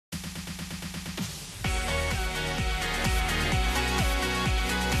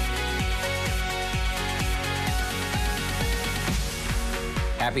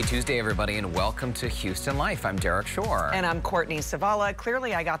Happy Tuesday, everybody, and welcome to Houston Life. I'm Derrick Shore. And I'm Courtney Savala.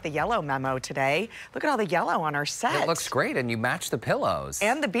 Clearly, I got the yellow memo today. Look at all the yellow on our set. It looks great, and you match the pillows.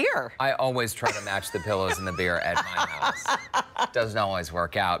 And the beer. I always try to match the pillows and the beer at my house. Doesn't always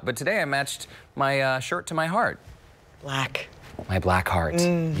work out. But today I matched my shirt to my heart. Black. My black heart,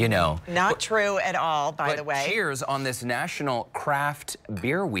 you know. Not true at all, by the way. Cheers on this National Craft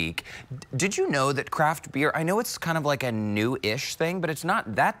Beer Week. Did you know that craft beer, I know it's kind of like a new-ish thing, but it's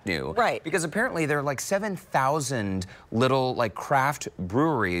not that new. Right. Because apparently there are like 7,000 little like craft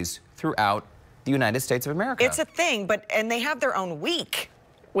breweries throughout the United States of America. It's a thing, and they have their own week,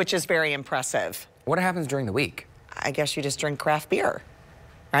 which is very impressive. What happens during the week? I guess you just drink craft beer,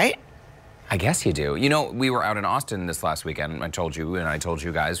 right? I guess you do. You know, we were out in Austin this last weekend. I told you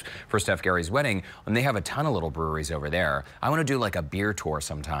guys for Steph Gary's wedding, and they have a ton of little breweries over there. I want to do like a beer tour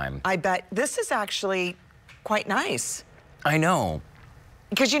sometime. I bet this is actually quite nice. I know.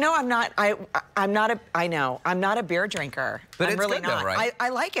 Because you know I'm not a beer drinker. But I'm it's really good not. though, right? I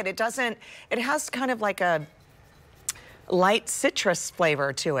like it. It has kind of like a light citrus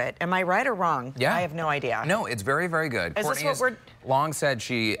flavor to it. Am I right or wrong? Yeah. I have no idea. No, it's very, very good. Is Courtney this what we're... long said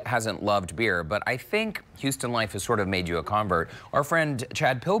she hasn't loved beer, but I think Houston Life has sort of made you a convert. Our friend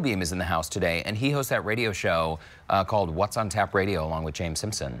Chad Pilbeam is in the house today, and he hosts that radio show called What's on Tap Radio along with James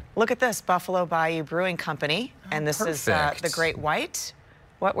Simpson. Look at this, Buffalo Bayou Brewing Company, and this perfect. is the Great White.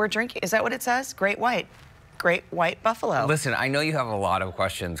 What we're drinking, is that what it says? Great White. Great White Buffalo. Listen, I know you have a lot of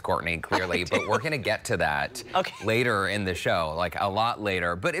questions, Courtney, clearly, but we're going to get to that later in the show, like a lot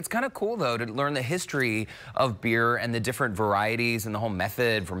later. But it's kind of cool, though, to learn the history of beer and the different varieties and the whole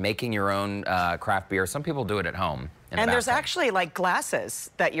method for making your own craft beer. Some people do it at home. And there's actually like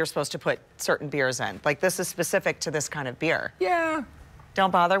glasses that you're supposed to put certain beers in. Like this is specific to this kind of beer. Yeah.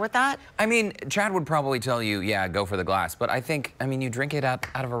 Don't bother with that? I mean, Chad would probably tell you, yeah, go for the glass. But I think, I mean, you drink it out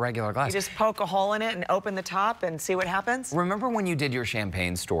of a regular glass. You just poke a hole in it and open the top and see what happens? Remember when you did your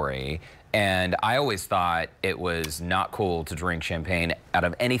champagne story? And I always thought it was not cool to drink champagne out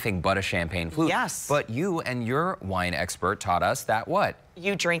of anything but a champagne flute. Yes. But you and your wine expert taught us that what?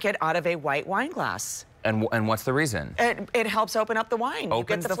 You drink it out of a white wine glass. And what's the reason? It helps open up the wine.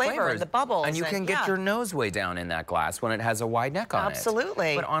 Opens you get the flavor flavors. and the bubbles. And you can get your nose way down in that glass when it has a wide neck on it.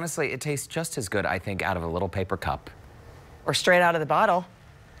 Absolutely. But honestly, it tastes just as good, I think, out of a little paper cup. Or straight out of the bottle.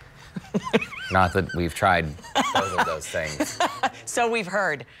 Not that we've tried both of those things. So we've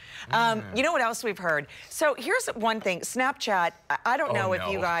heard. You know what else we've heard? So here's one thing, Snapchat, I don't know if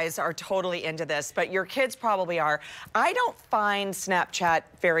you guys are totally into this, but your kids probably are. I don't find Snapchat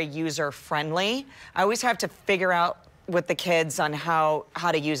very user-friendly. I always have to figure out with the kids on how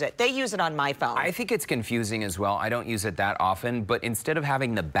to use it. They use it on my phone. I think it's confusing as well. I don't use it that often, but instead of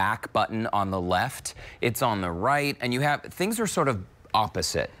having the back button on the left, it's on the right, and you have, things are sort of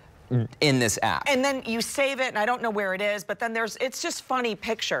opposite in this app. And then you save it, and I don't know where it is, but then it's just funny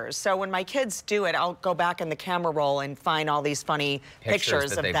pictures. So when my kids do it, I'll go back in the camera roll and find all these funny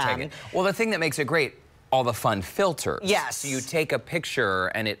pictures of them. Taken. Well, the thing that makes it great, all the fun filters. Yes. So you take a picture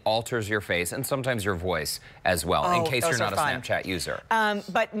and it alters your face and sometimes your voice as well, in case you're not a Snapchat user.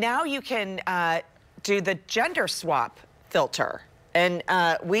 But now you can do the gender swap filter. And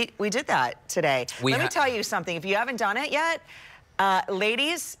we did that today. Let me tell you something. If you haven't done it yet,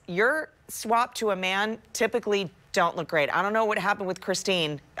 ladies, your swap to a man typically don't look great. I don't know what happened with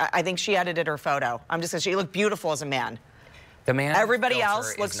Christine. I think she edited her photo. I'm just saying she looked beautiful as a man. The man Everybody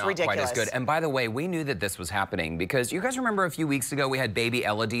else looks not ridiculous. Quite as good. And by the way, we knew that this was happening because you guys remember a few weeks ago we had baby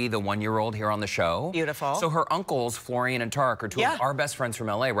Elodie, the 1-year-old, here on the show. Beautiful. So her uncles, Florian and Tarek, are two of our best friends from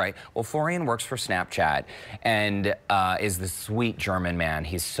LA, right? Well, Florian works for Snapchat and is this sweet German man.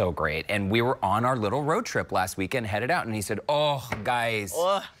 He's so great. And we were on our little road trip last weekend, headed out, and he said, "Oh, guys,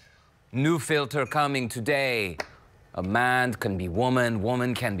 new filter coming today. A man can be woman,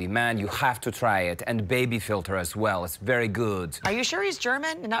 woman can be man. You have to try it. And baby filter as well. It's very good." Are you sure he's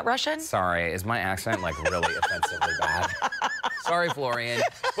German and not Russian? Sorry, is my accent like really offensively bad? Sorry, Florian.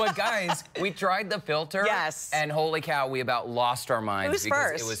 But guys, we tried the filter. Yes. And holy cow, we about lost our minds. Who's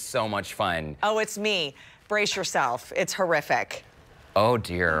because first? It was so much fun. Oh, it's me. Brace yourself. It's horrific. Oh,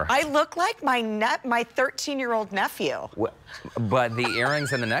 dear. I look like my 13-year-old nephew. But the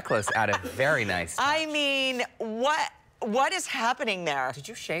earrings and the necklace added very nice touch. I mean, what is happening there? Did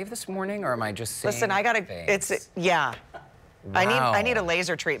you shave this morning, or am I just saying Listen, I gotta, things? yeah. Wow. I need a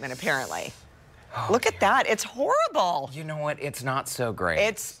laser treatment, apparently. Look at that. It's horrible. You know what? It's not so great.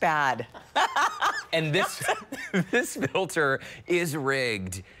 It's bad. And this filter is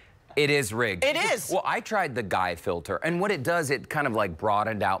rigged. It is rigged. It is. Well, I tried the Guy filter, and what it does, it kind of like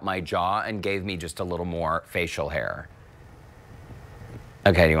broadened out my jaw and gave me just a little more facial hair.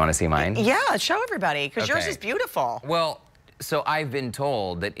 Okay, do you want to see mine? Yeah, show everybody, because yours is beautiful. Well, so I've been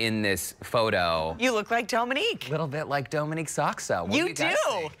told that in this photo... You look like Dominique. A little bit like Dominique Saxa. What you do. Guys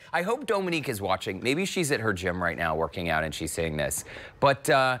think? I hope Dominique is watching. Maybe she's at her gym right now working out and she's seeing this. But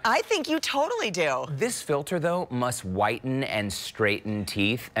I think you totally do. This filter, though, must whiten and straighten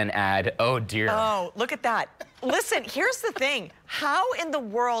teeth and add, oh dear. Oh, look at that. Listen, here's the thing. How in the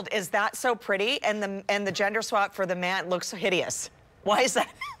world is that so pretty and the gender swap for the man looks hideous? Why is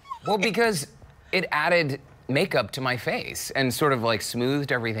that? Well, because it added makeup to my face and sort of like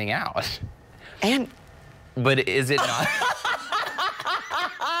smoothed everything out. But is it not?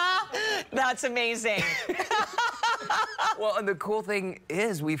 That's amazing. Well, and the cool thing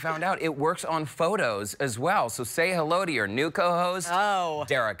is we found out it works on photos as well. So say hello to your new co-host,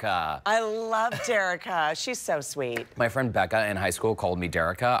 Derricka. I love Derricka. She's so sweet. My friend Becca in high school called me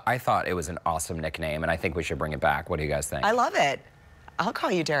Derricka. I thought it was an awesome nickname, and I think we should bring it back. What do you guys think? I love it. I'll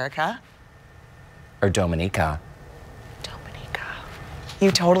call you Derricka. Or Dominica. Dominica. You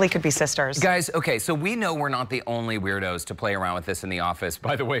totally could be sisters. Guys, okay, so we know we're not the only weirdos to play around with this in the office.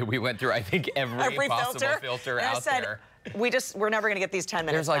 By the way, we went through, I think, every possible filter out there. We're never gonna get these 10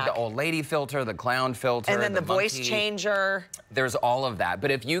 minutes There's like back. the old lady filter, the clown filter, and then the voice monkey. changer. There's all of that. But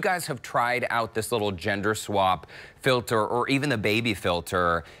if you guys have tried out this little gender swap filter or even the baby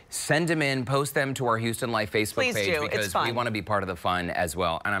filter, send them in, post them to our Houston Life Facebook page because we want to be part of the fun as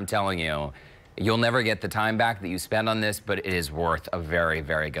well. And I'm telling you, you'll never get the time back that you spend on this, but it is worth a very,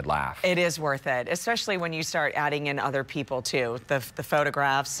 very good laugh. It is worth it, especially when you start adding in other people too, the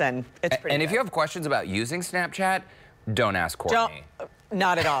photographs, and it's pretty And if you have questions about using Snapchat, don't ask Courtney.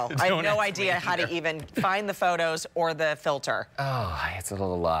 Not at all. I have no idea how to even find the photos or the filter. Oh, it's a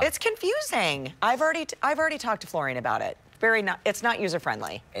little It's confusing. I've already talked to Florian about it. It's not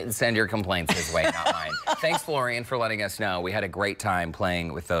user-friendly. Send your complaints his way, not mine. Thanks, Florian, for letting us know. We had a great time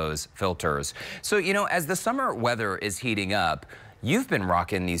playing with those filters. So, you know, as the summer weather is heating up, you've been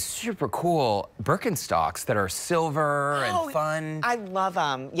rocking these super cool Birkenstocks that are silver and fun. I love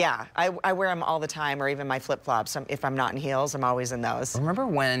them. Yeah, I wear them all the time, or even my flip-flops. If I'm not in heels, I'm always in those. Remember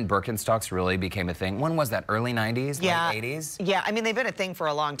when Birkenstocks really became a thing? When was that? Early 90s? Yeah. Late 80s? Yeah, I mean, they've been a thing for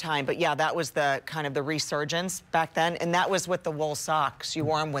a long time, but yeah, that was the kind of the resurgence back then, and that was with the wool socks. You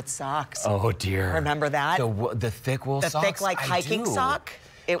wore them with socks. Oh, dear. Remember that? The thick wool socks? The thick, like, hiking sock?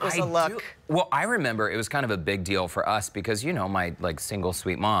 It was a look. Well, I remember it was kind of a big deal for us because, you know, my like single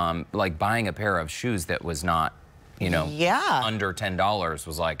sweet mom, like buying a pair of shoes that was not, you know, under $10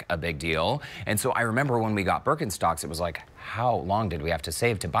 was like a big deal. And so I remember when we got Birkenstocks, it was like, how long did we have to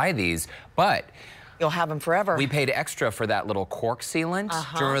save to buy these? But you'll have them forever. We paid extra for that little cork sealant.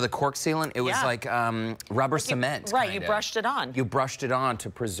 Do you remember the cork sealant? It was like rubber cement. Right, you brushed it on. You brushed it on to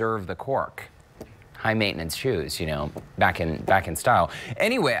preserve the cork. High maintenance shoes, you know, back in style.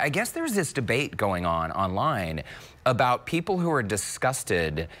 Anyway, I guess there's this debate going on online about people who are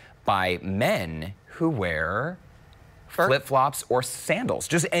disgusted by men who wear flip-flops or sandals,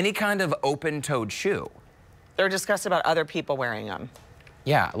 just any kind of open-toed shoe. They're disgusted about other people wearing them.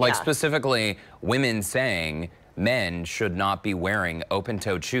 Yeah, like specifically women saying men should not be wearing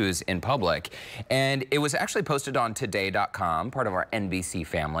open-toed shoes in public. And it was actually posted on today.com, part of our NBC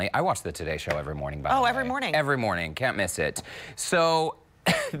family. I watch the Today Show every morning, by the way. Oh, every morning? Every morning, can't miss it. So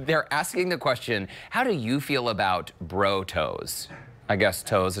they're asking the question, how do you feel about bro toes? I guess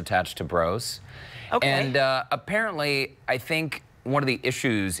toes attached to bros. Okay. And apparently, I think one of the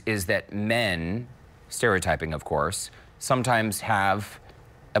issues is that men, stereotyping of course, sometimes have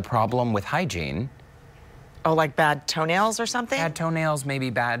a problem with hygiene. Oh, like bad toenails or something? Bad toenails, maybe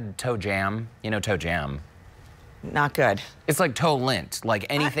bad toe jam. You know toe jam. Not good. It's like toe lint, like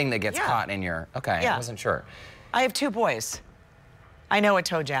anything that gets caught in your... Okay, I wasn't sure. I have 2 boys. I know what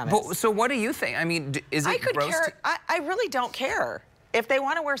toe jam is. But, so what do you think? I mean, is it gross? I really don't care. If they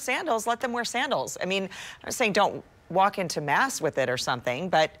want to wear sandals, let them wear sandals. I mean, I'm saying don't walk into mass with it or something,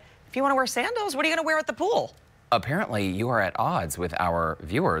 but if you want to wear sandals, what are you going to wear at the pool? Apparently, you are at odds with our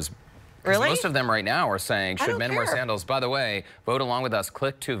viewers. Really? Most of them right now are saying, should men wear sandals? By the way, vote along with us,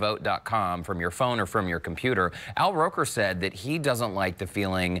 click2vote.com from your phone or from your computer. Al Roker said that he doesn't like the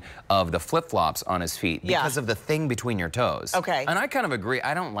feeling of the flip-flops on his feet because of the thing between your toes. Okay. And I kind of agree.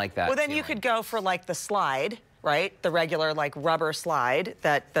 I don't like that Well, then you could go for like the slide, right? The regular like rubber slide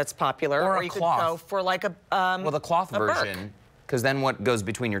that's popular. Or you cloth. Could go for like a well, the cloth version. Because then what goes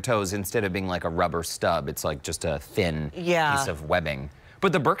between your toes, instead of being like a rubber stub, it's like just a thin piece of webbing.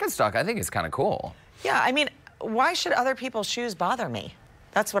 But the Birkenstock, I think, is kind of cool. Yeah, I mean, why should other people's shoes bother me?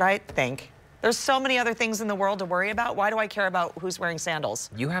 That's what I think. There's so many other things in the world to worry about. Why do I care about who's wearing sandals?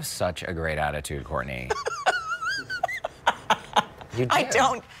 You have such a great attitude, Courtney. You do. I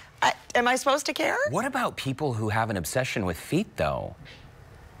don't. Am I supposed to care? What about people who have an obsession with feet, though?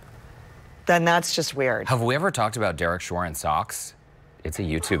 Then that's just weird. Have we ever talked about Derrick wearing socks? It's a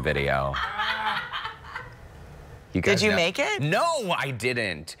YouTube video. Did you make it? No, I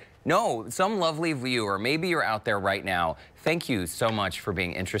didn't. No, some lovely viewer, maybe you're out there right now. Thank you so much for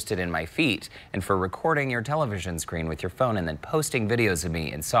being interested in my feet and for recording your television screen with your phone and then posting videos of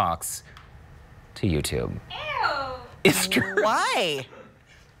me in socks to YouTube. Ew. It's true. Why?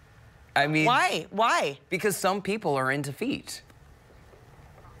 I mean, why? Why? Because some people are into feet.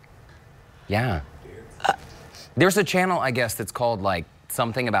 Yeah. There's a channel, I guess, that's called like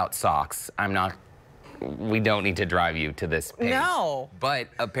something about socks. We don't need to drive you to this page. No. But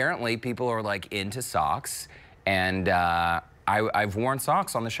apparently people are like into socks, and I've worn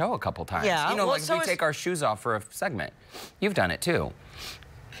socks on the show a couple times. Yeah. You know, well, like so we take our shoes off for a segment. You've done it too.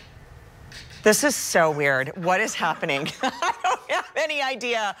 This is so weird. What is happening? I don't have any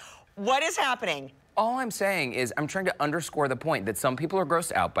idea. What is happening? All I'm saying is I'm trying to underscore the point that some people are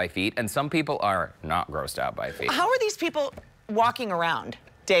grossed out by feet and some people are not grossed out by feet. How are these people walking around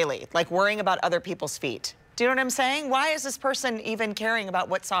daily, like worrying about other people's feet? Do you know what I'm saying? Why is this person even caring about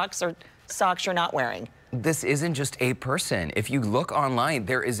what socks you're not wearing? This isn't just a person. If you look online,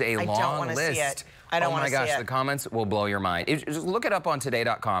 there is a long list. I don't want to see it. I don't want to see it. Oh my gosh, the comments will blow your mind. Just look it up on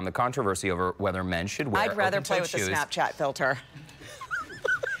today.com, the controversy over whether men should wear I'd rather play open-toed with the shoes. Snapchat filter.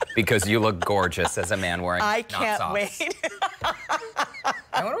 Because you look gorgeous as a man wearing I not can't socks. wait.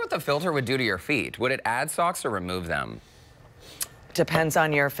 I wonder what the filter would do to your feet. Would it add socks or remove them? Depends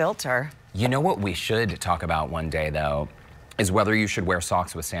on your filter. You know what we should talk about one day, though, is whether you should wear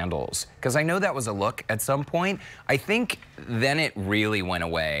socks with sandals. Because I know that was a look at some point. I think then it really went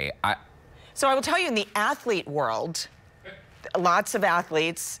away. So I will tell you, in the athlete world, lots of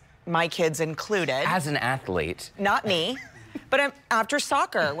athletes, my kids included. As an athlete. Not me. But after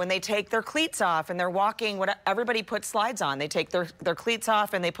soccer, when they take their cleats off and they're walking, everybody puts slides on. They take their cleats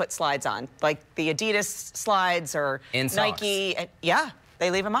off and they put slides on, like the Adidas slides or Nike. Yeah, they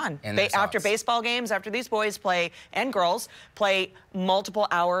leave them on. After baseball games, after these boys play, and girls, play multiple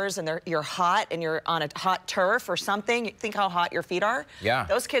hours and you're hot and you're on a hot turf or something, think how hot your feet are. Yeah.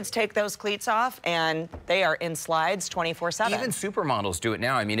 Those kids take those cleats off and they are in slides 24/7. Even supermodels do it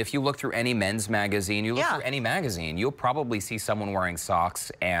now. I mean, if you look through any men's magazine, you look through any magazine, you'll probably see someone wearing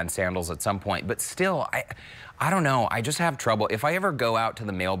socks and sandals at some point. But still, I don't know. I just have trouble. If I ever go out to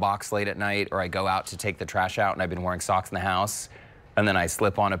the mailbox late at night or I go out to take the trash out and I've been wearing socks in the house, and then I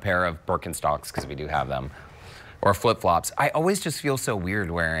slip on a pair of Birkenstocks, because we do have them, or flip-flops, I always just feel so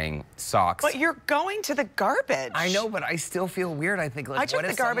weird wearing socks. But you're going to the garbage. I know, but I still feel weird. I think, like, I took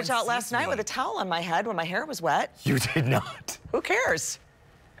the garbage out last night with a towel on my head when my hair was wet. You did not. Who cares?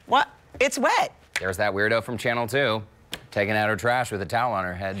 What? It's wet. There's that weirdo from Channel 2. Taking out her trash with a towel on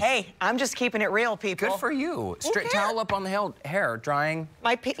her head. Hey, I'm just keeping it real, people. Good for you. Straight towel up on the hair, drying.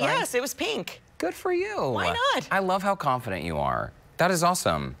 Yes, it was pink. Good for you. Why not? I love how confident you are. That is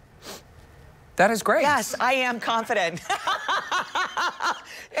awesome. That is great. Yes, I am confident.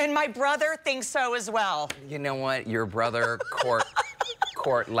 And my brother thinks so as well. You know what? Your brother,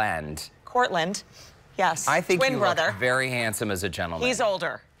 Courtland. Courtland, yes. I think twin you brother. look very handsome as a gentleman. He's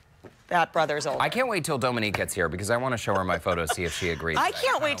older. That brother's older. I can't wait till Dominique gets here because I want to show her my photos, see if she agrees. I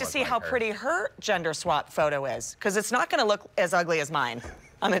can't wait to see how pretty her gender swap photo is, because it's not going to look as ugly as mine.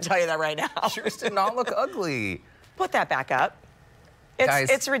 I'm going to tell you that right now. Yours did not look ugly. Put that back up.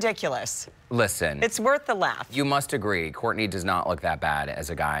 It's ridiculous. Listen. It's worth the laugh. You must agree, Courtney does not look that bad as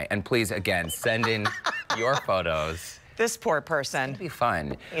a guy. And please, again, send in your photos. This poor person. It'll be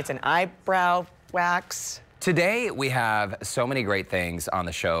fun. It's an eyebrow wax. Today, we have so many great things on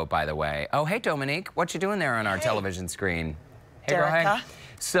the show, by the way. Oh, hey, Dominique. What you doing there on our television screen? Hey, girl, hey.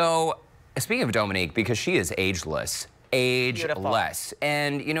 So, speaking of Dominique, because she is ageless. Ageless.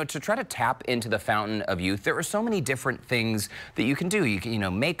 And, you know, to try to tap into the fountain of youth, there are so many different things that you can do. You can, you know,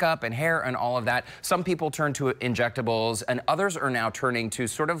 makeup and hair and all of that. Some people turn to injectables, and others are now turning to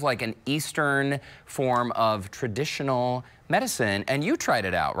sort of like an Eastern form of traditional medicine. And you tried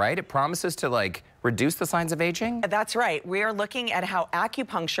it out, right? It promises to, like, reduce the signs of aging? That's right. We are looking at how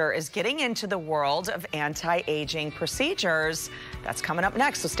acupuncture is getting into the world of anti-aging procedures. That's coming up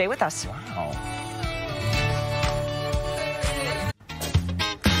next, so stay with us. Wow.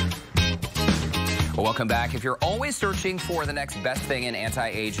 Well, welcome back. If you're always searching for the next best thing in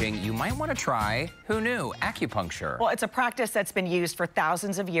anti-aging, you might want to try, who knew, acupuncture. Well, it's a practice that's been used for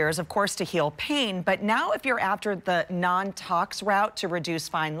thousands of years, of course, to heal pain. But now if you're after the non-tox route to reduce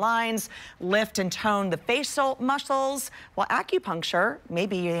fine lines, lift and tone the facial muscles, well, acupuncture may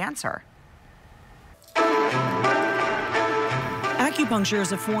be the answer. Acupuncture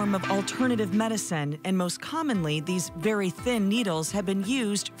is a form of alternative medicine, and most commonly, these very thin needles have been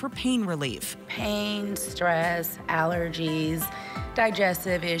used for pain relief. Pain, stress, allergies,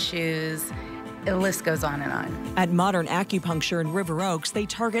 digestive issues, the list goes on and on. At Modern Acupuncture in River Oaks, they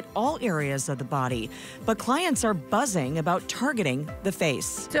target all areas of the body, but clients are buzzing about targeting the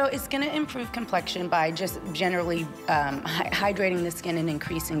face. So it's going to improve complexion by just generally hydrating the skin and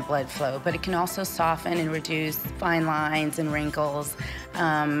increasing blood flow, but it can also soften and reduce fine lines and wrinkles,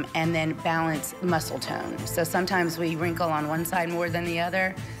 and then balance muscle tone. So sometimes we wrinkle on one side more than the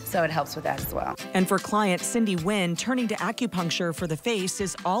other, so it helps with that as well. And for client Cindy Wynn, turning to acupuncture for the face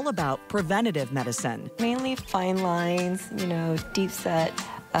is all about preventative medicine. Mainly fine lines, you know, deep set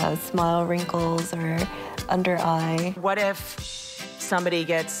smile wrinkles or under eye. What if somebody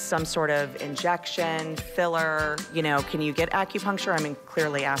gets some sort of injection, filler, you know, can you get acupuncture? I mean,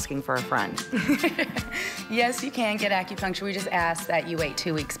 clearly asking for a friend. Yes, you can get acupuncture. We just ask that you wait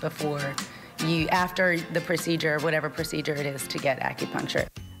 2 weeks after the procedure, whatever procedure it is, to get acupuncture.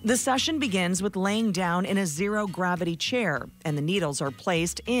 The session begins with laying down in a zero-gravity chair, and the needles are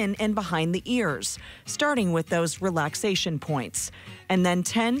placed in and behind the ears, starting with those relaxation points. And then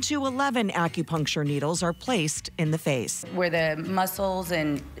 10 to 11 acupuncture needles are placed in the face. Where the muscles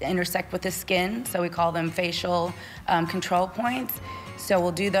intersect with the skin, so we call them facial control points. So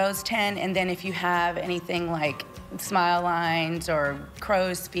we'll do those 10, and then if you have anything like smile lines or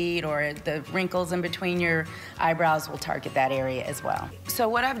crow's feet or the wrinkles in between your eyebrows, will target that area as well. So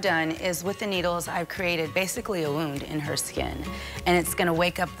what I've done is with the needles, I've created basically a wound in her skin, and it's going to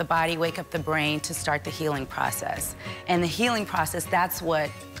wake up the body, wake up the brain to start the healing process. And the healing process, that's what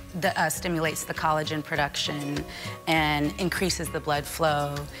stimulates the collagen production and increases the blood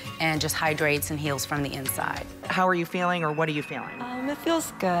flow and just hydrates and heals from the inside. How are you feeling, or what are you feeling? It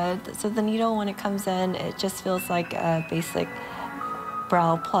feels good. So the needle, when it comes in, it just feels like a basic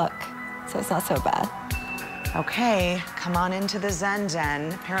brow pluck. So it's not so bad. Okay, come on into the Zen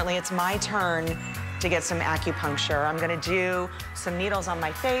Den. Apparently it's my turn to get some acupuncture. I'm gonna do some needles on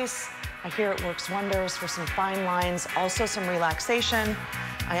my face. I hear it works wonders for some fine lines, also some relaxation.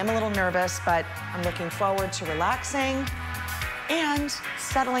 I am a little nervous, but I'm looking forward to relaxing and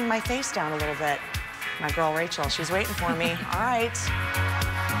settling my face down a little bit. My girl Rachel, she's waiting for me. All right.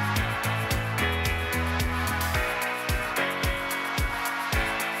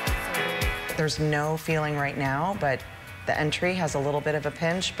 There's no feeling right now, but the entry has a little bit of a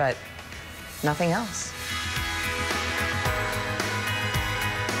pinch, but nothing else.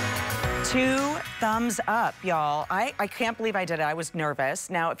 2 thumbs up, y'all. I can't believe I did it. I was nervous.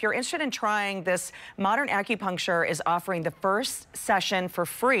 Now, if you're interested in trying this, Modern Acupuncture is offering the first session for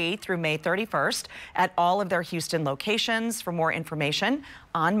free through May 31st at all of their Houston locations. For more information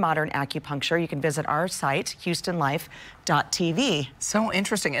on Modern Acupuncture, you can visit our site, houstonlife.tv. So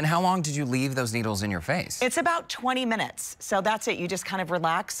interesting. And how long did you leave those needles in your face? It's about 20 minutes. So that's it. You just kind of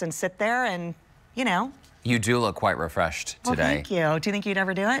relax and sit there and, you know. You do look quite refreshed today. Well, thank you. Do you think you'd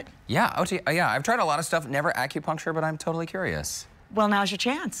ever do it? Yeah, yeah. I've tried a lot of stuff, never acupuncture, but I'm totally curious. Well, now's your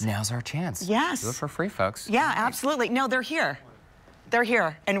chance. Now's our chance. Yes. Do it for free, folks. Yeah, absolutely. No, they're here. They're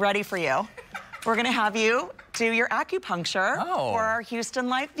here and ready for you. We're going to have you do your acupuncture for our Houston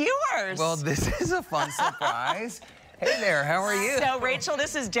Life viewers. Well, this is a fun surprise. Hey there, how are you? So, Rachel,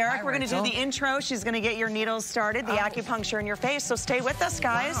 this is Derrick. Hi, we're going to do the intro. She's going to get your needles started, the acupuncture in your face. So stay with us,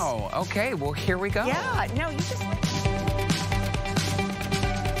 guys. Wow, okay, well, here we go. Yeah, no, you just...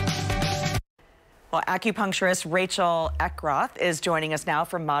 Well, acupuncturist Rachel Eckroth is joining us now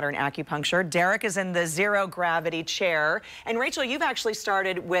from Modern Acupuncture. Derrick is in the zero-gravity chair. And Rachel, you've actually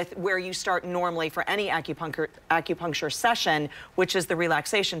started with where you start normally for any acupuncture session, which is the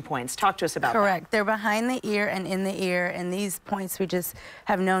relaxation points. Talk to us about that. Correct. They're behind the ear and in the ear, and these points we just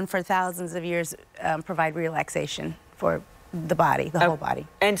have known for thousands of years provide relaxation for the body, the whole body.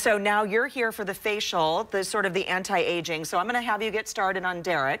 And so now you're here for the facial, the sort of the anti-aging. So I'm going to have you get started on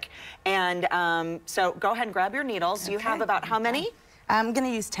Derrick. And so go ahead and grab your needles. Okay. You have about how many? I'm going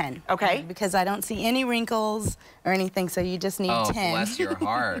to use 10. Okay. Because I don't see any wrinkles or anything, so you just need 10. Oh, bless your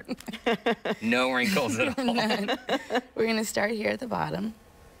heart. No wrinkles at all. None. We're going to start here at the bottom.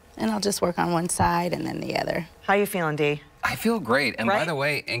 And I'll just work on one side and then the other. How you feeling, Dee? I feel great. And by the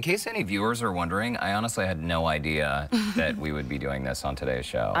way, in case any viewers are wondering, I honestly had no idea that we would be doing this on today's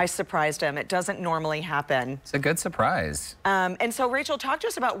show. I surprised him. It doesn't normally happen. It's a good surprise. And so, Rachel, talk to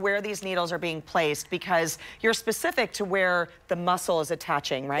us about where these needles are being placed, because you're specific to where the muscle is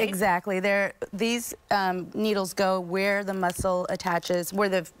attaching, right? Exactly. These needles go where the muscle attaches, where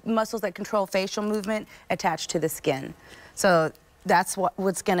the muscles that control facial movement attach to the skin. So that's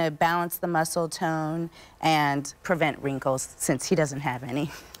what's going to balance the muscle tone and prevent wrinkles, since he doesn't have any.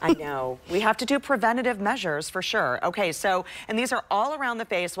 I know. We have to do preventative measures for sure. Okay, so, and these are all around the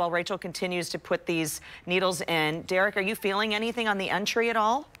face while Rachel continues to put these needles in. Derrick, are you feeling anything on the entry at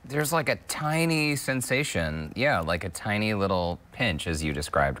all? There's like a tiny sensation. Yeah, like a tiny little pinch, as you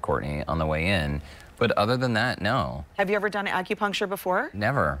described, Courtney, on the way in. But other than that, no. Have you ever done acupuncture before?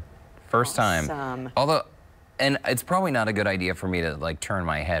 Never. First time. Although, and it's probably not a good idea for me to like turn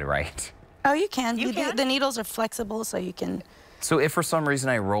my head, right? Oh, you can. You can? The needles are flexible, so you can. So if for some reason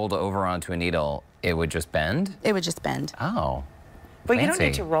I rolled over onto a needle, it would just bend? It would just bend. Oh. But you don't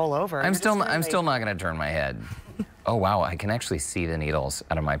need to roll over. I'm still not going to turn my head. Oh, wow, I can actually see the needles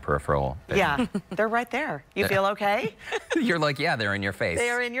out of my peripheral vision. Yeah, they're right there. You feel okay? You're like, yeah, they're in your face. They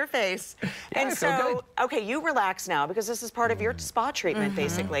are in your face. Yeah, and so, okay, you relax now because this is part of your spa treatment,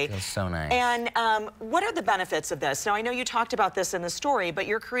 basically. Feels so nice. And what are the benefits of this? Now, I know you talked about this in the story, but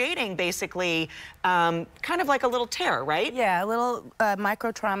you're creating basically kind of like a little tear, right? Yeah, a little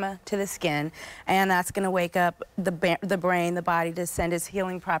micro trauma to the skin, and that's going to wake up the brain, the body, to send its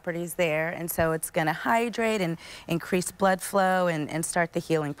healing properties there, and so it's going to hydrate and increase blood flow and start the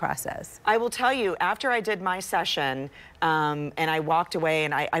healing process. I will tell you, after I did my session, and I walked away,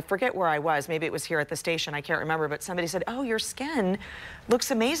 and I forget where I was, maybe it was here at the station, I can't remember, but somebody said, oh, your skin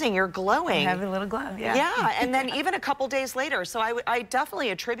looks amazing, you're glowing. You have a little glow, yeah. Yeah, and then even a couple days later, so I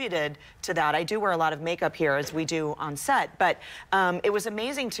definitely attributed to that. I do wear a lot of makeup here, as we do on set, but it was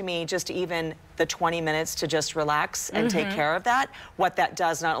amazing to me just even the 20 minutes to just relax and take care of that, what that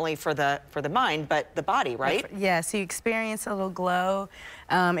does not only for the mind, but the body, right? Yeah, so you experience a little glow.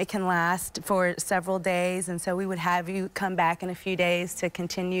 It can last for several days, and so we would have you come back in a few days to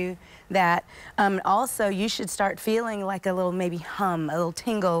continue that. Also, you should start feeling like a little maybe hum, a little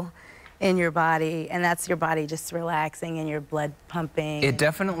tingle in your body, and that's your body just relaxing and your blood pumping. It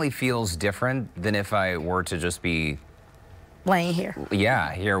definitely feels different than if I were to just be laying here.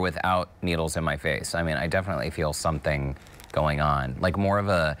 Yeah, here without needles in my face. I mean, I definitely feel something going on, like more of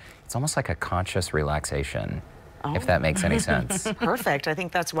a, it's almost like a conscious relaxation. If that makes any sense. Perfect. I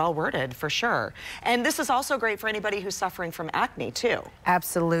think that's well worded for sure. And this is also great for anybody who's suffering from acne too.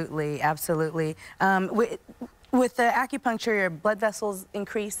 Absolutely, absolutely. With the acupuncture, your blood vessels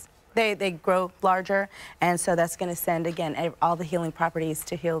increase. They grow larger, and so that's going to send, again, all the healing properties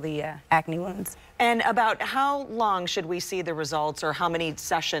to heal the acne wounds. And about how long should we see the results, or how many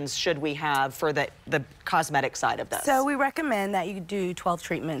sessions should we have for the cosmetic side of this? So we recommend that you do 12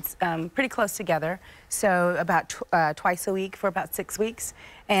 treatments pretty close together, so about twice a week for about 6 weeks.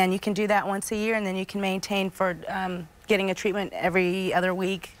 And you can do that once a year, and then you can maintain for getting a treatment every other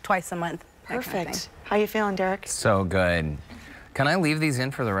week, twice a month. Perfect. Kind of how you feeling, Derrick? So good. Can I leave these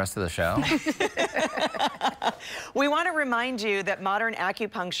in for the rest of the show? We want to remind you that Modern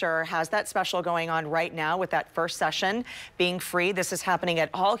Acupuncture has that special going on right now with that first session being free. This is happening at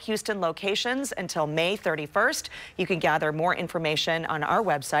all Houston locations until May 31st. You can gather more information on our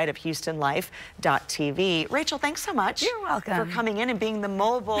website of houstonlife.tv. Rachel, thanks so much. You're welcome. For coming in and being the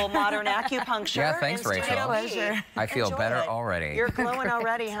mobile Modern Acupuncture. Yeah, thanks, Rachel. Pleasure. I feel better already. You're glowing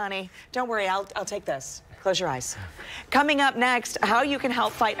already, honey. Don't worry, I'll take this. Close your eyes. Coming up next, how you can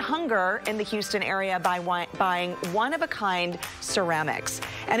help fight hunger in the Houston area by buying one-of-a-kind ceramics.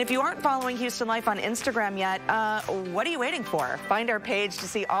 And if you aren't following Houston Life on Instagram yet, what are you waiting for? Find our page to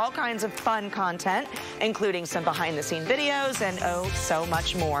see all kinds of fun content, including some behind-the-scene videos and oh, so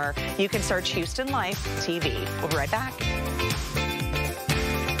much more. You can search Houston Life TV. We'll be right back.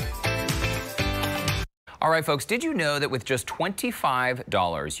 All right, folks, did you know that with just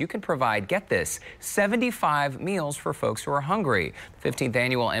 $25, you can provide, get this, 75 meals for folks who are hungry? The 15th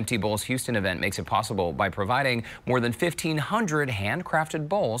annual Empty Bowls Houston event makes it possible by providing more than 1,500 handcrafted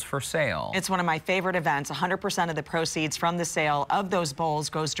bowls for sale. It's one of my favorite events. 100% of the proceeds from the sale of those bowls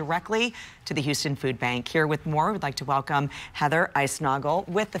goes directly to the Houston Food Bank. Here with more, we'd like to welcome Heather Eisnagel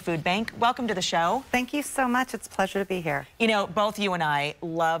with the Food Bank. Welcome to the show. Thank you so much. It's a pleasure to be here. You know, both you and I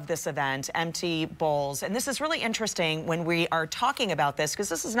love this event, Empty Bowls. And this is really interesting when we are talking about this, because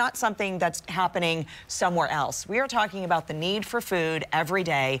this is not something that's happening somewhere else. We are talking about the need for food every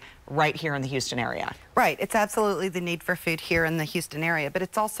day right here in the Houston area. Right. It's absolutely the need for food here in the Houston area, but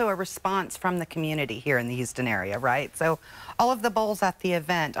it's also a response from the community here in the Houston area, right? So all of the bowls at the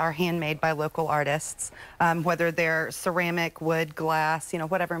event are handmade by local artists, whether they're ceramic, wood, glass, you know,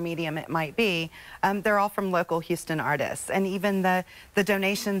 whatever medium it might be. They're all from local Houston artists. And even the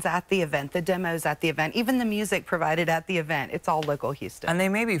donations at the event, the demos at the event, even the music provided at the event, it's all local Houston. And they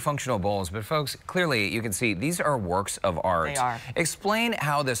may be functional bowls, but folks, clearly you can see these are works of art. They are. Explain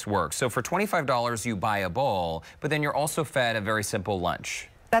how this works. work? So for $25, you buy a bowl, but then you're also fed a very simple lunch.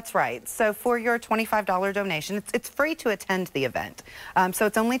 That's right. So for your $25 donation, it's free to attend the event. So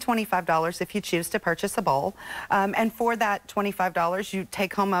it's only $25 if you choose to purchase a bowl. And for that $25, you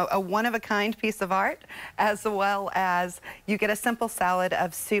take home a one-of-a-kind piece of art, as well as you get a simple salad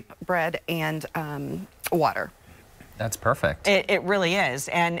of soup, bread, and water. That's perfect. It really is.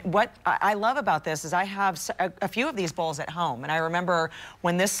 And what I love about this is I have a few of these bowls at home. And I remember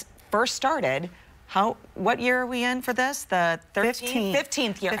when this first started, what year are we in for this? The 13th?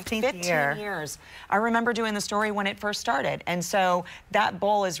 15th year. 15 years. I remember doing the story when it first started. And so that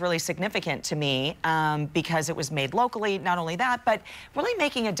bowl is really significant to me because it was made locally. Not only that, but really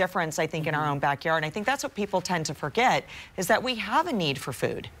making a difference, I think, in our own backyard. And I think that's what people tend to forget, is that we have a need for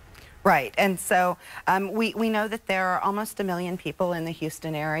food. Right, and so we know that there are almost 1 million people in the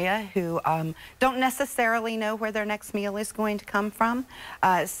Houston area who don't necessarily know where their next meal is going to come from.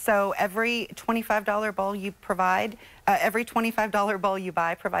 So every $25 bowl you provide, every $25 bowl you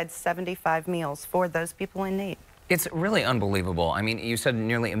buy provides 75 meals for those people in need. It's really unbelievable. I mean, you said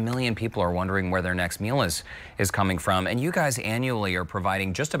nearly 1 million people are wondering where their next meal is coming from, and you guys annually are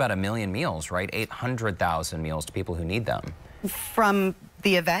providing just about 1 million meals, right? 800,000 meals to people who need them. From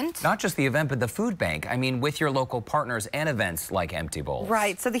the event? Not just the event, but the food bank. I mean, with your local partners and events like Empty Bowls.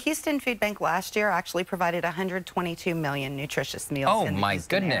 Right. So the Houston Food Bank last year actually provided 122 million nutritious meals. Oh, my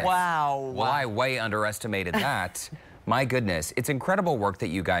goodness. Wow. Well, I way underestimated that. My goodness, it's incredible work that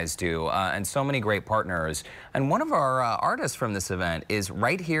you guys do and so many great partners. And one of our artists from this event is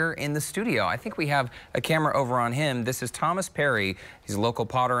right here in the studio. I think we have a camera over on him. This is Thomas Perry. He's a local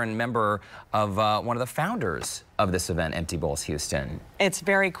potter and member of one of the founders of this event, Empty Bowls Houston. It's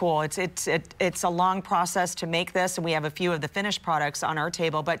very cool. It's a long process to make this, and we have a few of the finished products on our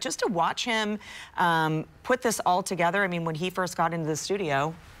table. But just to watch him put this all together, I mean, when he first got into the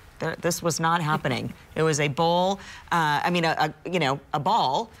studio, this was not happening. It was a bowl, a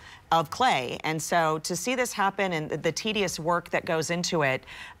ball of clay. And so to see this happen and the tedious work that goes into it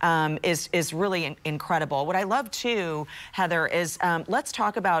is really incredible. What I love too, Heather, is let's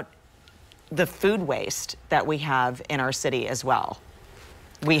talk about the food waste that we have in our city as well.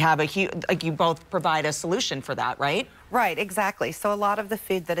 We have you both provide a solution for that, right? Right, exactly. So a lot of the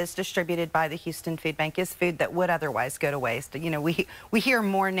food that is distributed by the Houston Food Bank is food that would otherwise go to waste. You know, we hear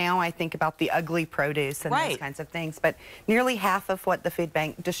more now, I think, about the ugly produce and those kinds of things, but nearly half of what the food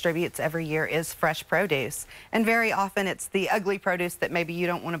bank distributes every year is fresh produce. And very often it's the ugly produce that maybe you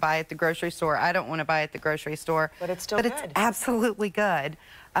don't want to buy at the grocery store. I don't want to buy at the grocery store. But it's still good. But it's absolutely good.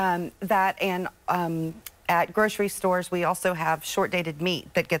 At grocery stores, we also have short-dated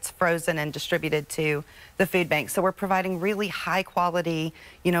meat that gets frozen and distributed to the food bank. So we're providing really high-quality,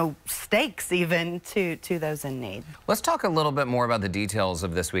 steaks even to those in need. Let's talk a little bit more about the details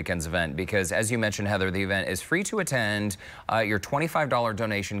of this weekend's event, because as you mentioned, Heather, the event is free to attend. Your $25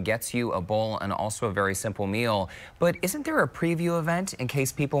 donation gets you a bowl and also a very simple meal. But isn't there a preview event in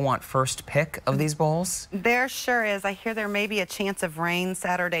case people want first pick of these bowls? There sure is. I hear there may be a chance of rain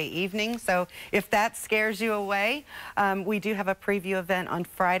Saturday evening. So if that scares you away, we do have a preview event on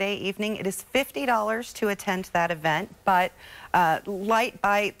Friday evening. It is $50 to attend that event, but light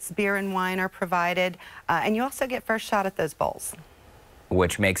bites, beer and wine are provided, and you also get first shot at those bowls.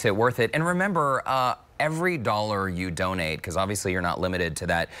 Which makes it worth it. And remember, every dollar you donate, because obviously you're not limited to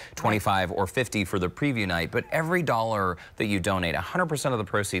that 25 or 50 for the preview night, but every dollar that you donate, 100% of the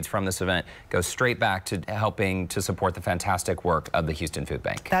proceeds from this event goes straight back to helping to support the fantastic work of the Houston Food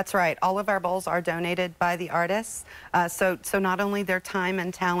Bank. That's right. All of our bowls are donated by the artists. So not only their time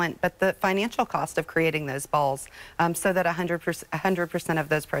and talent, but the financial cost of creating those bowls, so that 100% of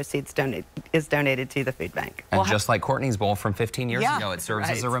those proceeds is donated to the food bank. And just like Courtney's bowl from 15 years ago, it serves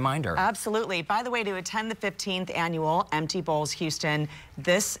as a reminder. Absolutely. By the way, to attend the 15th annual Empty Bowls Houston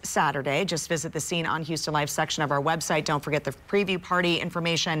this Saturday, just visit the Scene on Houston Life section of our website. Don't forget the preview party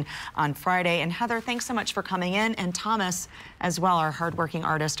information on Friday. And Heather, thanks so much for coming in, and Thomas as well, our hardworking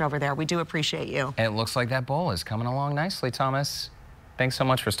artist over there. We do appreciate you. And it looks like that bowl is coming along nicely, Thomas. Thanks so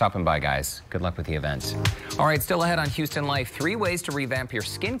much for stopping by, guys. Good luck with the event. All right, still ahead on Houston Life, 3 ways to revamp your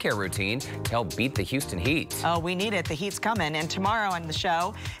skincare routine to help beat the Houston heat. Oh, we need it. The heat's coming. And tomorrow on the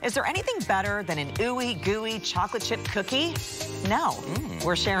show, is there anything better than an ooey gooey chocolate chip cookie? No.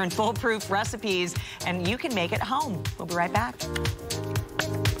 We're sharing foolproof recipes, and you can make it home. We'll be right back.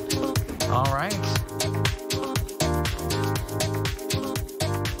 All right.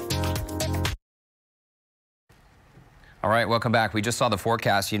 All right, welcome back. We just saw the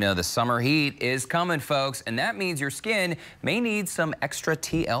forecast. You know, the summer heat is coming, folks, and that means your skin may need some extra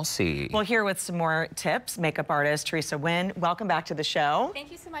TLC. Well, here with some more tips, makeup artist Teresa Nguyen. Welcome back to the show.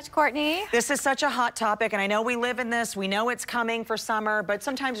 Thank you so much, Courtney. This is such a hot topic, and I know we live in this. We know it's coming for summer, but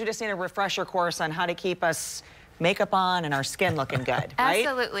sometimes we just need a refresher course on how to keep us makeup on and our skin looking good, right?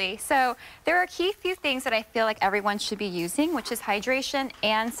 Absolutely. So there are a few things that I feel like everyone should be using, which is hydration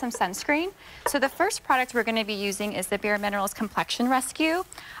and some sunscreen. So the first product we're going to be using is the Bare Minerals Complexion Rescue.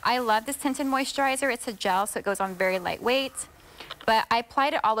 I love this tinted moisturizer. It's a gel, so it goes on very lightweight. But I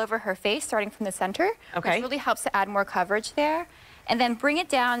applied it all over her face, starting from the center, which really helps to add more coverage there. And then bring it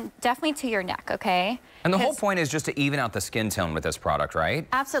down definitely to your neck, okay? And the whole point is just to even out the skin tone with this product, right?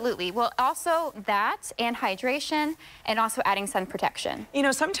 Absolutely. Well, also that and hydration and also adding sun protection. You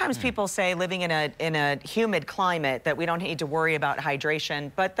know, sometimes people say living in a humid climate that we don't need to worry about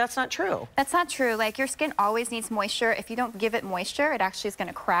hydration, but that's not true. That's not true. Like, your skin always needs moisture. If you don't give it moisture, it actually is going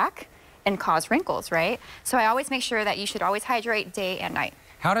to crack and cause wrinkles, right? So I always make sure that you should always hydrate day and night.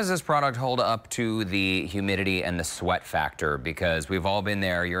 How does this product hold up to the humidity and the sweat factor? Because we've all been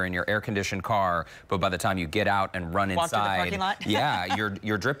there. You're in your air-conditioned car, but by the time you get out and run Walk inside, to the parking lot. yeah,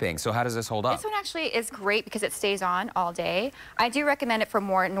 you're dripping. So how does this hold up? This one actually is great because it stays on all day. I do recommend it for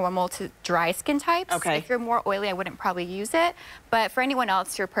more normal to dry skin types. Okay. If you're more oily, I wouldn't probably use it. But for anyone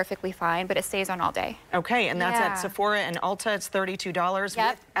else, you're perfectly fine, but it stays on all day. Okay, and that's at Sephora and Ulta. It's $32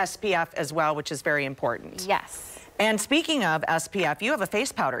 with SPF as well, which is very important. Yes. And speaking of SPF, you have a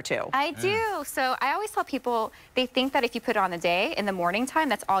face powder too. I do. So I always tell people, they think that if you put it on the day, in the morning time,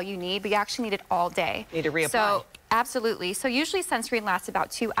 that's all you need, but you actually need it all day. Need to reapply. So, absolutely. So usually sunscreen lasts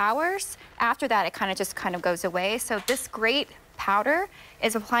about 2 hours. After that, it kind of goes away. So this great powder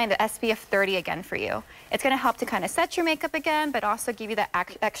is applying the SPF 30 again for you. It's going to help to kind of set your makeup again, but also give you that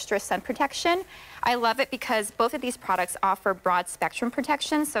extra sun protection. I love it because both of these products offer broad spectrum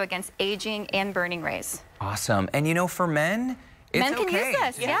protection, so against aging and burning rays. Awesome. And you know, for men, it's Men can use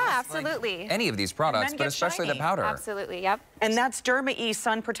this. Yes. Yeah, absolutely. Like any of these products, but especially the powder. Absolutely, yep. And that's Derma E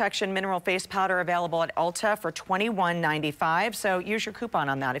Sun Protection Mineral Face Powder, available at Ulta for $21.95. So use your coupon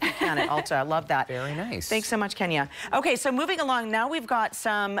on that if you can at Ulta. I love that. Very nice. Thanks so much, Kenya. Okay, so moving along, now we've got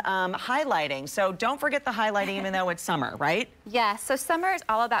some highlighting. So don't forget the highlighting even though it's summer, right? Yeah, so summer is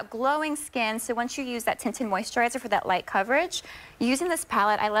all about glowing skin. So once you use that tinted moisturizer for that light coverage, using this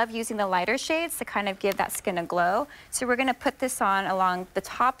palette, I love using the lighter shades to kind of give that skin a glow. So we're going to put this on along the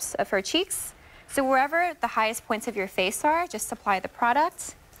tops of her cheeks. So wherever the highest points of your face are, just apply the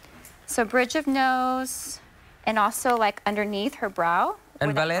product. So bridge of nose, and also like underneath her brow.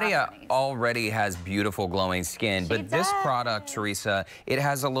 And Valeria already has beautiful glowing skin, but this product, Teresa, it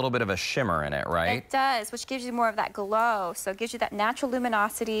has a little bit of a shimmer in it, right? It does, which gives you more of that glow. So it gives you that natural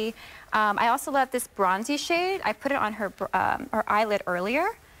luminosity. I also love this bronzy shade. I put it on her eyelid earlier.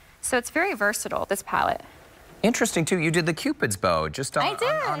 So it's very versatile, this palette. Interesting, too. You did the Cupid's bow just on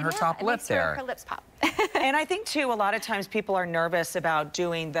her top lip there. Her lips pop. And I think, too, a lot of times people are nervous about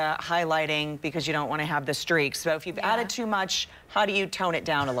doing the highlighting because you don't want to have the streaks. So if you've added too much, how do you tone it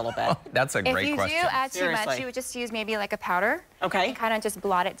down a little bit? That's a great question. If you do add too much, you would just use maybe like a powder. Okay. And kind of just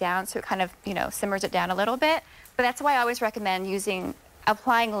blot it down so it kind of, you know, simmers it down a little bit. But that's why I always recommend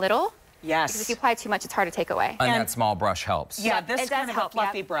applying little. Yes. Because if you apply too much, it's hard to take away. And that small brush helps. Yeah, this kind of a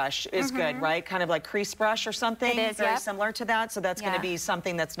fluffy brush is good, right? Kind of like crease brush or something. It is, very similar to that. So that's going to be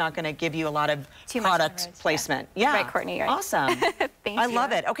something that's not going to give you a lot of product placement. Yeah. Right, Courtney. Right. Awesome. Thank you. I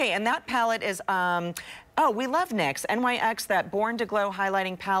love it. Okay, and that palette is, oh, we love NYX. NYX, that Born to Glow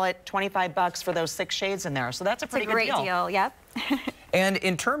highlighting palette, $25 for those 6 shades in there. So that's a pretty good deal. It's a great deal, yep. And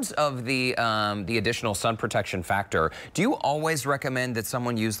in terms of the additional sun protection factor, do you always recommend that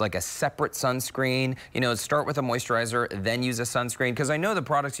someone use like a separate sunscreen? You know, start with a moisturizer, then use a sunscreen? Because I know the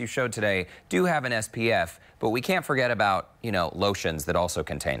products you showed today do have an SPF, but we can't forget about, you know, lotions that also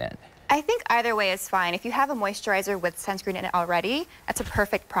contain it. I think either way is fine. If you have a moisturizer with sunscreen in it already, that's a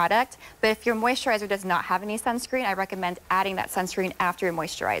perfect product. But if your moisturizer does not have any sunscreen, I recommend adding that sunscreen after your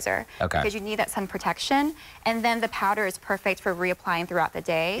moisturizer. Okay. Because you need that sun protection. And then the powder is perfect for reapplying throughout the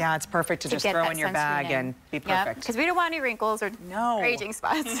day. Yeah, it's perfect to just throw in your bag and be perfect. Because we don't want any wrinkles or aging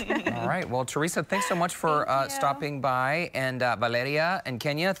spots. All right. Well, Teresa, thanks so much for stopping by. And Valeria and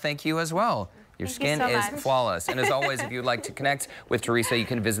Kenya, thank you as well. Your skin is flawless. And as always, if you'd like to connect with Teresa, you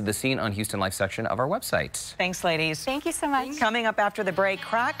can visit the Scene on Houston Life section of our website. Thanks, ladies. Thank you so much. Coming up after the break,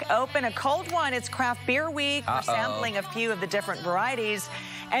 crack open a cold one. It's Craft Beer Week. We're sampling a few of the different varieties.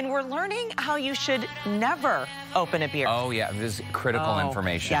 And we're learning how you should never open a beer. Oh, yeah. This is critical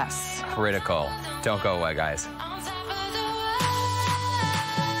information. Yes. Critical. Don't go away, guys.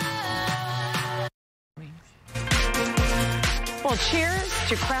 Well, cheers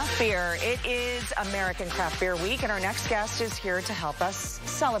to craft beer. It is American Craft Beer Week, and our next guest is here to help us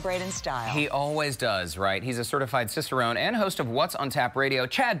celebrate in style. He always does, right? He's a certified Cicerone and host of What's on Tap Radio.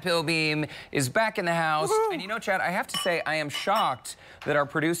 Chad Pilbeam is back in the house. And you know, Chad, I have to say, I am shocked that our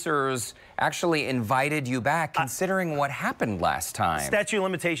producers actually invited you back, considering what happened last time. Statute of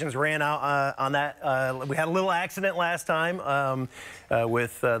limitations ran out on that. We had a little accident last time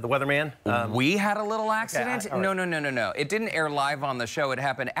with the weatherman. We had a little accident? Okay, No. It didn't air live on the show. It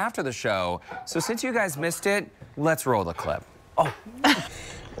happened after the show. So since you guys missed it, let's roll the clip. Oh.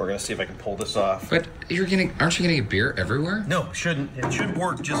 We're gonna see if I can pull this off. But aren't you gonna get beer everywhere? No, it should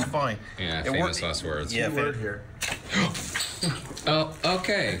work just fine. Yeah, famous last words. Yeah, word here. Oh,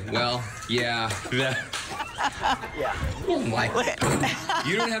 okay. Well, yeah. Yeah. Oh my.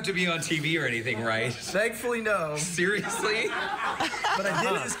 You don't have to be on TV or anything, right? Thankfully, no. Seriously? But I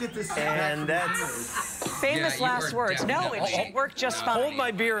did just get this. And that's famous last words. No, it should work just fine. Hold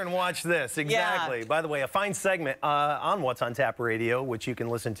my beer and watch this. Exactly. Yeah. By the way, a fine segment on What's on Tap Radio, which you can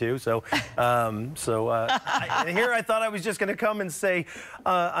listen to. So, here I thought I was just going to come and say,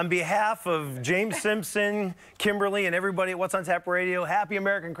 on behalf of James Simpson, Kimberly, and everybody at What's on Tap Radio, happy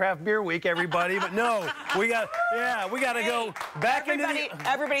American Craft Beer Week, everybody. But no, we got to go back into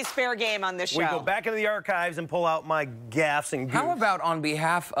everybody's fair game on this show. We go back into the archives and pull out my gaffes and goofs. How about on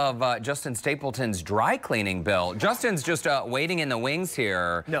behalf of Justin Stapleton's dry cleaning bill? Justin's just waiting in the wings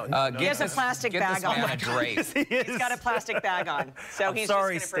here. No. He has a plastic bag on. He's got a plastic bag on, so he's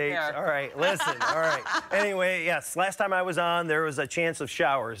sorry, just going to prepare. States. All right, listen. All right. Anyway, yes, last time I was on, there was a chance of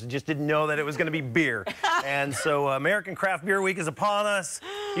showers. Just didn't know that it was going to be beer. And so American Craft Beer Week is upon us.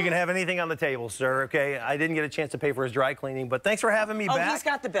 You can have anything on the table, sir, okay? I didn't get a chance to pay for his dry cleaning, but thanks for having me back. Oh, he's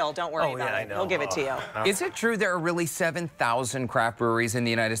got the bill. Don't worry about it. I know. He'll give it to you. Is it true there are really 7,000 craft breweries in the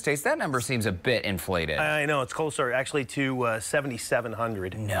United States? That number seems a bit inflated. I know. It's closer, actually, to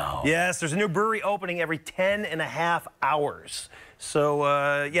 7,700. No. Yes, there's a new brewery opening every 10.5 hours.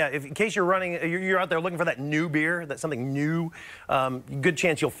 So, yeah, in case you're out there looking for that new beer, that's something new, good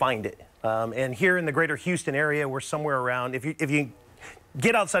chance you'll find it. And here in the greater Houston area, we're somewhere around, if you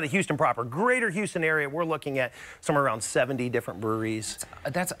get outside of Houston proper, greater Houston area, we're looking at somewhere around 70 different breweries.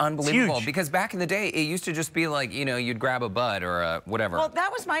 That's unbelievable, because back in the day, it used to just be like, you know, you'd grab a Bud or a whatever. Well,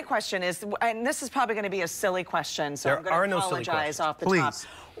 that was my question, and this is probably going to be a silly question, so I'm going to apologize off the top.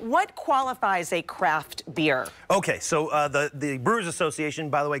 What qualifies a craft beer? Okay, so the Brewers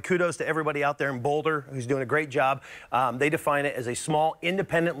Association, by the way, kudos to everybody out there in Boulder who's doing a great job. They define it as a small,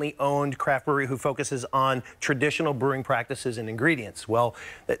 independently owned craft brewery who focuses on traditional brewing practices and ingredients. Well,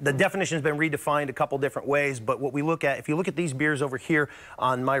 the definition has been redefined a couple different ways, but what we look at, if you look at these beers over here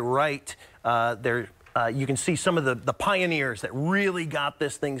on my right, you can see some of the pioneers that really got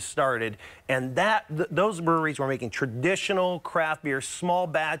this thing started, and those breweries were making traditional craft beer, small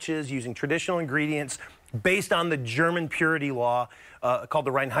batches, using traditional ingredients based on the German purity law called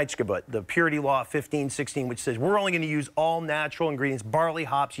the Reinheitsgebot, the purity law 1516, which says we're only going to use all natural ingredients, barley,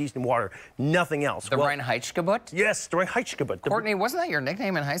 hops, yeast, and water, nothing else. The Reinheitsgebot? Yes, the Reinheitsgebot. Courtney, wasn't that your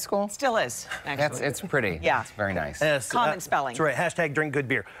nickname in high school? Still is, actually. It's pretty. Yeah. It's very nice. Yes, common spelling. That's right. Hashtag drink good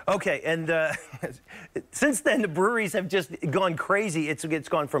beer. Okay, and since then, the breweries have just gone crazy. It's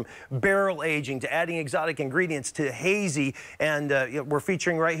gone from barrel aging to adding exotic ingredients to hazy, and we're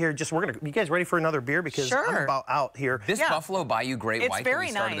featuring right here. You guys ready for another beer? Because I'm about out here. This Buffalo Bayou Great White that we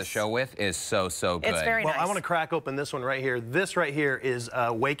started the show with is so good. It's very nice. I want to crack open this one right here. This right here is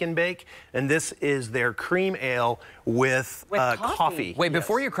Wake and Bake, and this is their cream ale with coffee. Wait,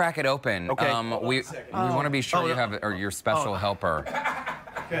 before you crack it open, we want to be sure you have your special helper.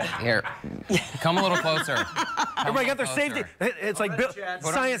 Here, come a little closer. Everybody got their safety. It's like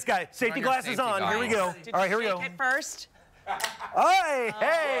science guy. Safety glasses on. Here we go. All right, here we go. Take it first. Hey!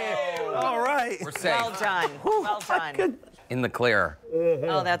 All right. We're safe. Well done. Well done. In the clear.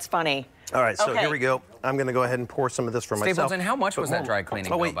 Oh, that's funny. All right, so here we go. I'm going to go ahead and pour some of this for myself. Stapleton, how much was that dry cleaning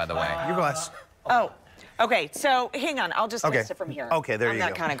bill, by the way? Your glass. Oh, okay. So hang on. I'll just taste it from here. Okay, there you go.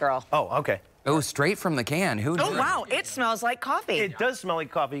 I'm that kind of girl. Oh, okay. Oh, straight from the can. Who knew? Oh, wow. It smells like coffee. It does smell like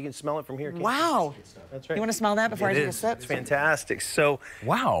coffee. You can smell it from here. Wow. That's right. You want to smell that before I take a sip? It's fantastic. So,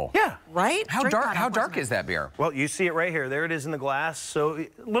 wow. Yeah. Right? How dark is that beer? Well, you see it right here. There it is in the glass. So a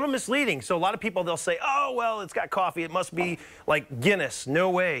little misleading. So a lot of people, they'll say, oh, well, it's got coffee. It must be like Guinness.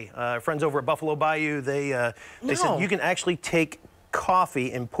 No way. Friends over at Buffalo Bayou, they said you can actually take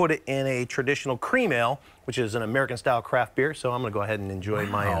coffee and put it in a traditional cream ale, which is an American-style craft beer. So I'm going to go ahead and enjoy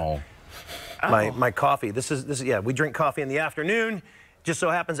my coffee. This is we drink coffee in the afternoon, just so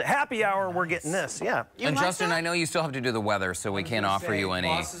happens at happy hour, we're getting this. Yeah. And Justin, I know you still have to do the weather, so we can't offer you any.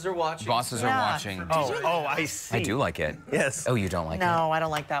 Bosses are watching. Bosses are watching. Oh, I see. I do like it. Yes. Oh, you don't like it? No, I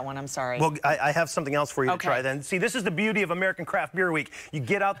don't like that one. I'm sorry. Well, I have something else for you to try then. See, this is the beauty of American Craft Beer Week. You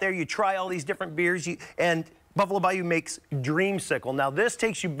get out there, you try all these different beers, and Buffalo Bayou makes Dreamsicle. Now, this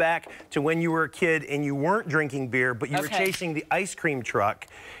takes you back to when you were a kid and you weren't drinking beer, but you were chasing the ice cream truck.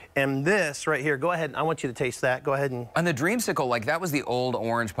 And this right here, go ahead. I want you to taste that. Go ahead and. And the Dreamsicle, like that was the old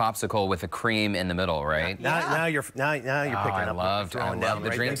orange popsicle with the cream in the middle, right? Now you're picking up. I loved the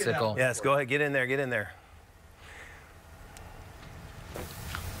Dreamsicle. Yes, go ahead. Get in there. Get in there.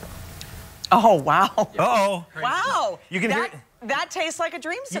 Oh, wow. Uh-oh. Wow. You can hear. That tastes like a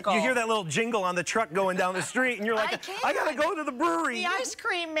dreamsicle. You hear that little jingle on the truck going down the street, and you're like, I gotta go to the brewery. The ice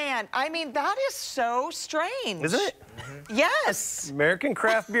cream man. I mean, that is so strange. Isn't it? Mm-hmm. Yes. American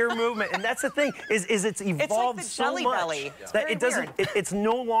craft beer movement, and that's the thing is it's evolved it's so like the Jelly much Belly. that it doesn't. It's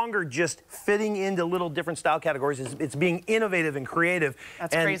no longer just fitting into little different style categories. It's being innovative and creative.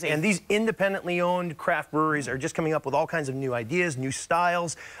 That's crazy. And these independently owned craft breweries are just coming up with all kinds of new ideas, new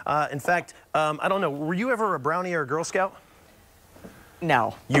styles. In fact, I don't know. Were you ever a Brownie or a Girl Scout?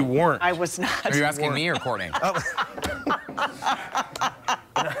 No. You weren't. I was not. Are you asking me or Courtney?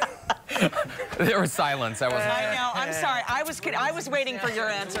 There was silence. I know. I'm sorry. I was waiting for your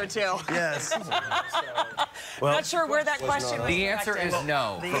answer too. Yes. Well, not sure where that question was. The answer is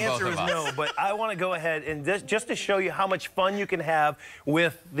no. The answer is no. But I want to go ahead and just to show you how much fun you can have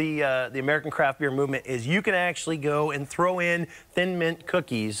with the American craft beer movement is you can actually go and throw in Thin Mint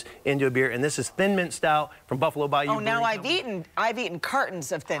cookies into a beer, and this is Thin Mint Stout from Buffalo Bayou. Oh, now I've eaten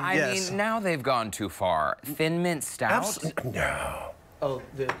cartons of Thin Mint. I mean, now they've gone too far. Thin Mint Stout? No. Oh,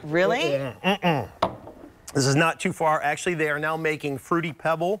 really? This is not too far. Actually, they are now making Fruity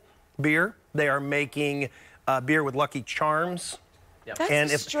Pebble beer. They are making beer with Lucky Charms. Yep.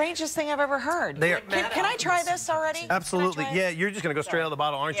 That's the strangest thing I've ever heard. Can I try this already? Absolutely. Yeah, you're just going to go straight out of the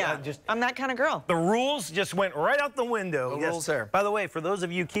bottle, aren't you? I'm that kind of girl. The rules just went right out the window. The rules there. By the way, for those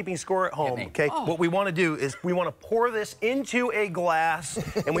of you keeping score at home, okay, what we want to do is we want to pour this into a glass,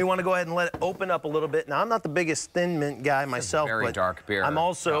 and we want to go ahead and let it open up a little bit. Now, I'm not the biggest Thin Mint guy myself, very dark beer. I'm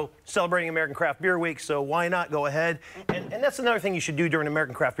also celebrating American Craft Beer Week, so why not go ahead? And that's another thing you should do during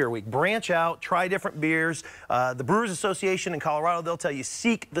American Craft Beer Week. Branch out, try different beers. The Brewers Association in Colorado, they'll tell you,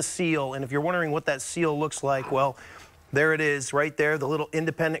 seek the seal. And if you're wondering what that seal looks like, well, there it is right there, the little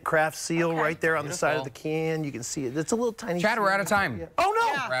independent craft seal right there on the side of the can. You can see it. It's a little tiny Chad, we're out of time. Yeah. Oh,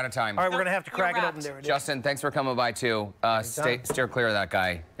 no. We're out of time. All right, we're going to have to crack it open there. Justin, thanks for coming by, too. Steer clear of that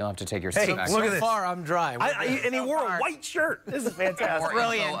guy. You'll have to take your seat back. Look at this. So far, I'm dry. And he wore a white shirt. This is fantastic.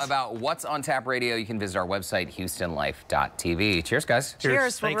 For info about what's on tap radio, you can visit our website, HoustonLife.tv. Cheers, guys.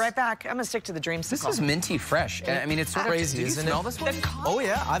 Cheers. We'll be right back. I'm going to stick to the Dreamsicle. This is minty fresh. I mean, it's sort of crazy, isn't it? Smell this one? Oh,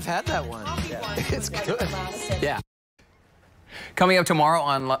 yeah. I've had that one. It's good. Yeah. Coming up tomorrow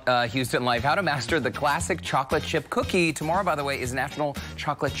on Houston Life, how to master the classic chocolate chip cookie. Tomorrow, by the way, is National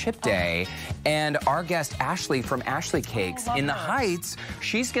Chocolate Chip Day. And our guest, Ashley from Ashley Cakes in the Heights,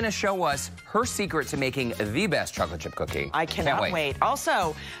 she's going to show us her secret to making the best chocolate chip cookie. I cannot wait.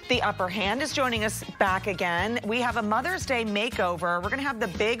 Also, The Upper Hand is joining us back again. We have a Mother's Day makeover. We're going to have the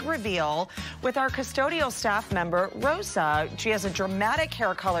big reveal with our custodial staff member, Rosa. She has a dramatic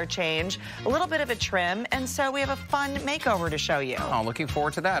hair color change, a little bit of a trim, and so we have a fun makeover to show you. Oh, looking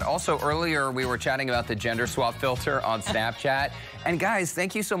forward to that. Also, earlier we were chatting about the gender swap filter on Snapchat. And guys,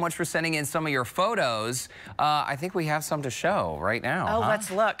 thank you so much for sending in some of your photos. I think we have some to show right now. Oh,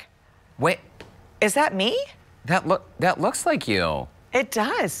 let's look. Wait. Is that me? That looks like you. It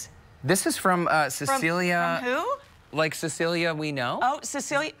does. This is from Cecilia. From who? Like Cecilia we know? Oh,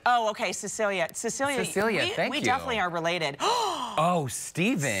 Cecilia. Oh, okay, Cecilia. Cecilia, thank you. We definitely are related. Oh,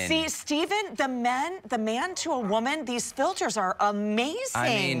 Steven. See, Steven, the man to a woman, these filters are amazing. I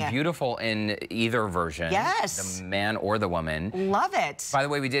mean, beautiful in either version. Yes. The man or the woman. Love it. By the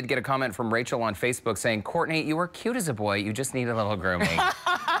way, we did get a comment from Rachel on Facebook saying, Courtney, you were cute as a boy. You just need a little grooming.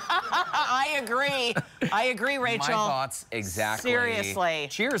 I agree. I agree, Rachel. My thoughts, exactly. Seriously.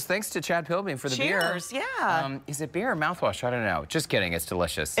 Cheers. Thanks to Chad Pilbeam for the beer. Cheers, yeah. Is it beer or mouthwash? I don't know. Just kidding. It's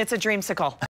delicious. It's a dreamsicle.